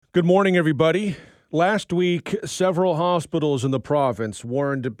Good morning, everybody. Last week, several hospitals in the province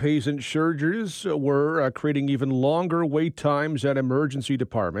warned patient surges were creating even longer wait times at emergency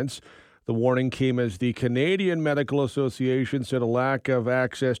departments. The warning came as the Canadian Medical Association said a lack of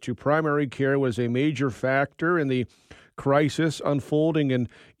access to primary care was a major factor in the crisis unfolding in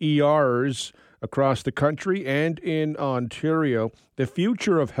ERs across the country and in Ontario. The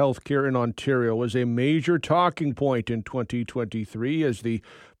future of healthcare in Ontario was a major talking point in 2023 as the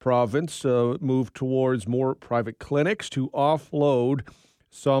province moved towards more private clinics to offload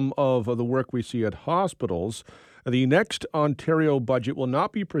some of the work we see at hospitals. The next Ontario budget will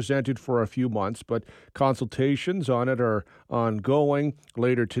not be presented for a few months, but consultations on it are ongoing.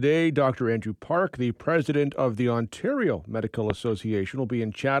 Later today, Dr. Andrew Park, the president of the Ontario Medical Association, will be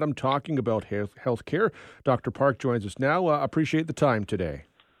in Chatham talking about health care. Dr. Park joins us now. Appreciate the time today.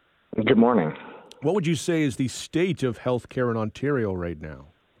 Good morning. What would you say is the state of health care in Ontario right now?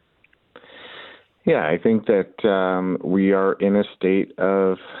 Yeah, I think that we are in a state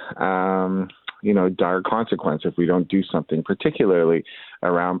of dire consequence if we don't do something, particularly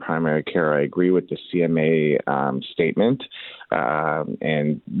around primary care. I agree with the CMA statement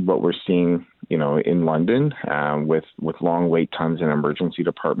and what we're seeing, in London with long wait times in emergency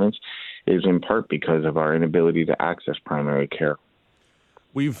departments is in part because of our inability to access primary care.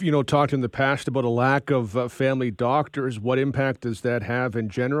 We've, talked in the past about a lack of family doctors. What impact does that have in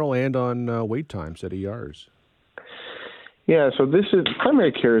general and on wait times at ERs? Yeah, so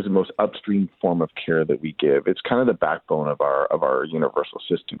primary care is the most upstream form of care that we give. It's kind of the backbone of our universal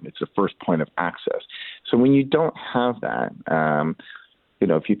system. It's the first point of access. So when you don't have that,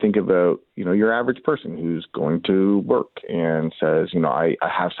 if you think about, your average person who's going to work and says, I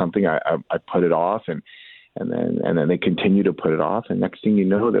have something, I put it off and then they continue to put it off. And next thing you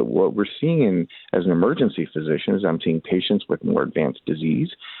know, that what we're seeing as an emergency physician is I'm seeing patients with more advanced disease.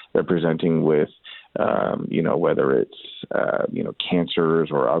 They're presenting with, whether it's, cancers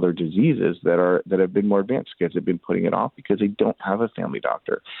or other diseases that have been more advanced because they've been putting it off because they don't have a family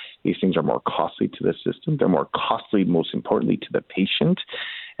doctor. These things are more costly to the system. They're more costly, most importantly, to the patient.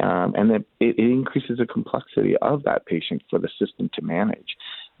 And that it increases the complexity of that patient for the system to manage.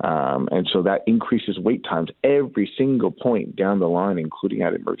 And so that increases wait times every single point down the line, including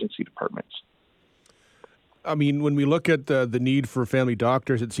at emergency departments. I mean, when we look at the need for family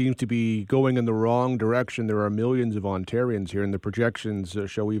doctors, it seems to be going in the wrong direction. There are millions of Ontarians here, and the projections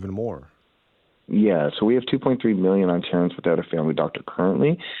show even more. Yeah, so we have 2.3 million Ontarians without a family doctor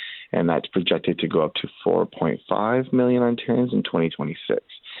currently, and that's projected to go up to 4.5 million Ontarians in 2026.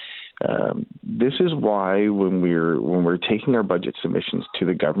 This is why when we're taking our budget submissions to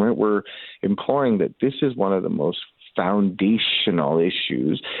the government, we're imploring that this is one of the most foundational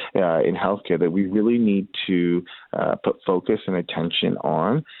issues in healthcare that we really need to put focus and attention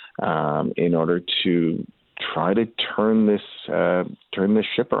on in order to try to turn this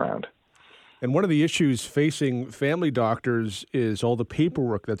ship around. And one of the issues facing family doctors is all the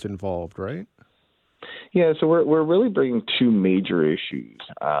paperwork that's involved, right? Yeah, so we're really bringing two major issues.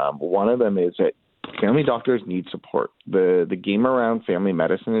 One of them is that family doctors need support. The game around family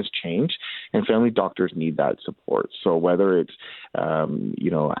medicine has changed, and family doctors need that support. So whether it's,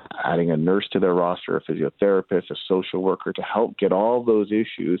 adding a nurse to their roster, a physiotherapist, a social worker to help get all those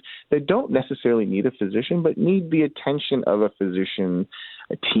issues that don't necessarily need a physician but need the attention of a physician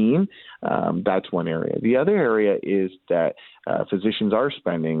team, that's one area. The other area is that physicians are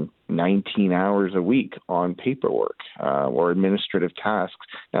spending 19 hours a week on paperwork or administrative tasks.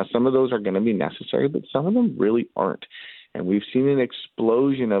 Now, some of those are going to be necessary, but some of them really aren't. And we've seen an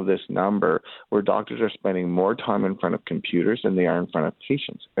explosion of this number where doctors are spending more time in front of computers than they are in front of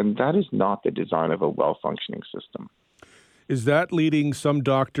patients. And that is not the design of a well-functioning system. Is that leading some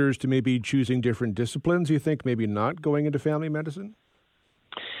doctors to maybe choosing different disciplines, you think, maybe not going into family medicine?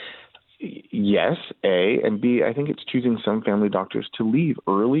 Yes, A, and B, I think it's choosing some family doctors to leave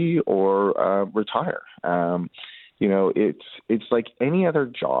early or retire. It's like any other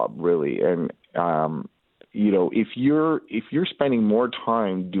job, really. And if you're spending more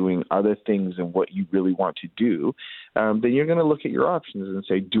time doing other things than what you really want to do, then you're going to look at your options and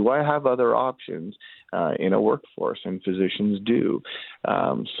say, do I have other options in a workforce? And physicians do.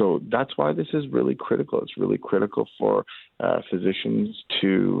 So that's why this is really critical. It's really critical for physicians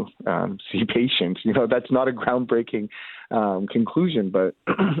to see patients. That's not a groundbreaking conclusion, but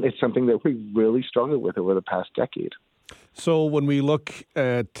it's something that we really struggled with over the past decade. So when we look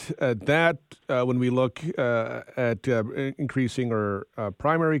at that, when we look at increasing our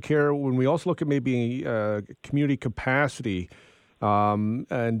primary care, when we also look at maybe community capacity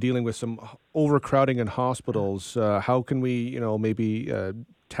and dealing with some overcrowding in hospitals, how can we, maybe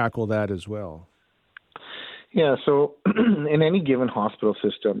tackle that as well? Yeah, so in any given hospital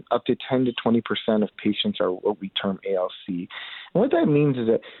system, up to 10 to 20% of patients are what we term ALC. And what that means is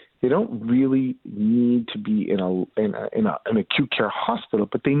that they don't really need to be in an acute care hospital,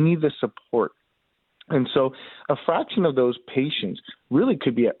 but they need the support. And so a fraction of those patients really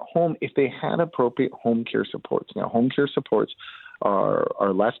could be at home if they had appropriate home care supports. Now, home care supports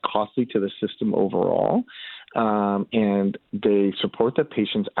are less costly to the system overall, and they support the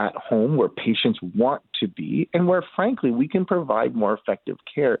patients at home where patients want to be and where, frankly, we can provide more effective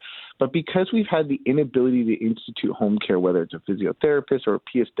care. But because we've had the inability to institute home care, whether it's a physiotherapist or a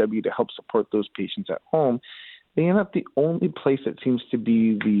PSW to help support those patients at home, they end up the only place that seems to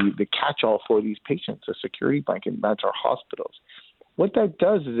be the catch-all for these patients, a security blanket, and that's our hospitals. What that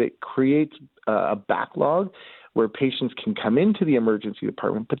does is it creates a backlog where patients can come into the emergency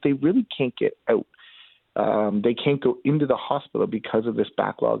department, but they really can't get out. They can't go into the hospital because of this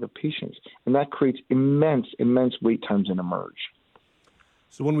backlog of patients. And that creates immense wait times in emerge.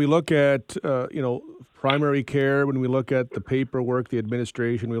 So when we look at, primary care, when we look at the paperwork, the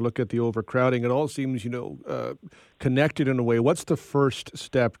administration, we look at the overcrowding, it all seems, connected in a way. What's the first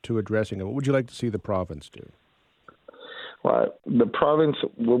step to addressing it? What would you like to see the province do? Well, the province,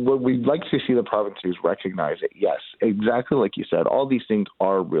 what we'd like to see the province do is recognize that, yes, exactly like you said, all these things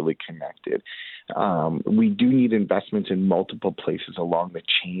are really connected. We do need investments in multiple places along the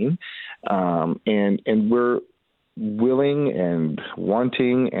chain, and we're willing and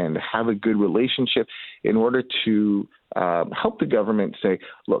wanting and have a good relationship in order to help the government say,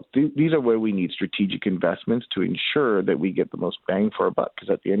 look, these are where we need strategic investments to ensure that we get the most bang for our buck.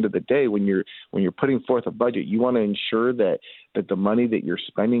 Because at the end of the day, when you're putting forth a budget, you want to ensure that the money that you're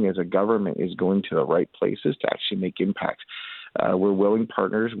spending as a government is going to the right places to actually make impact. We're willing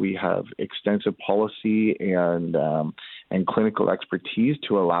partners. We have extensive policy and clinical expertise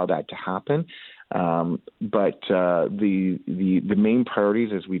to allow that to happen. But the main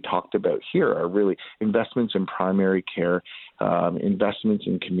priorities, as we talked about here, are really investments in primary care, investments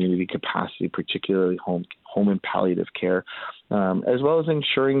in community capacity, particularly home and palliative care, as well as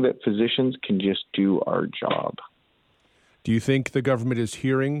ensuring that physicians can just do our job. Do you think the government is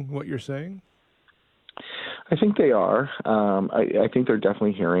hearing what you're saying? I think they are. I think they're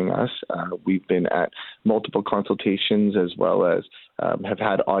definitely hearing us. We've been at multiple consultations as well as have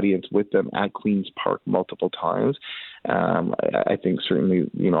had audience with them at Queen's Park multiple times. I think certainly,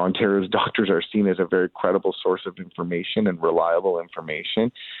 Ontario's doctors are seen as a very credible source of information and reliable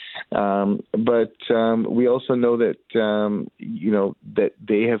information. But we also know that, that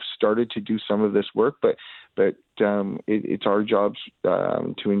they have started to do some of this work, but it's our job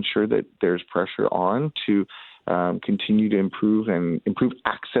to ensure that there's pressure on to continue to improve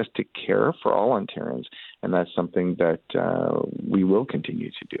access to care for all Ontarians. And that's something that we will continue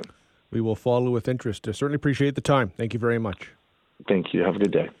to do. We will follow with interest. I certainly appreciate the time. Thank you very much. Thank you. Have a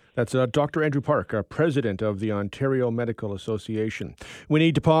good day. That's Dr. Andrew Park, president of the Ontario Medical Association. We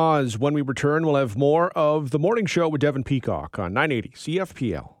need to pause. When we return, we'll have more of The Morning Show with Devin Peacock on 980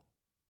 CFPL.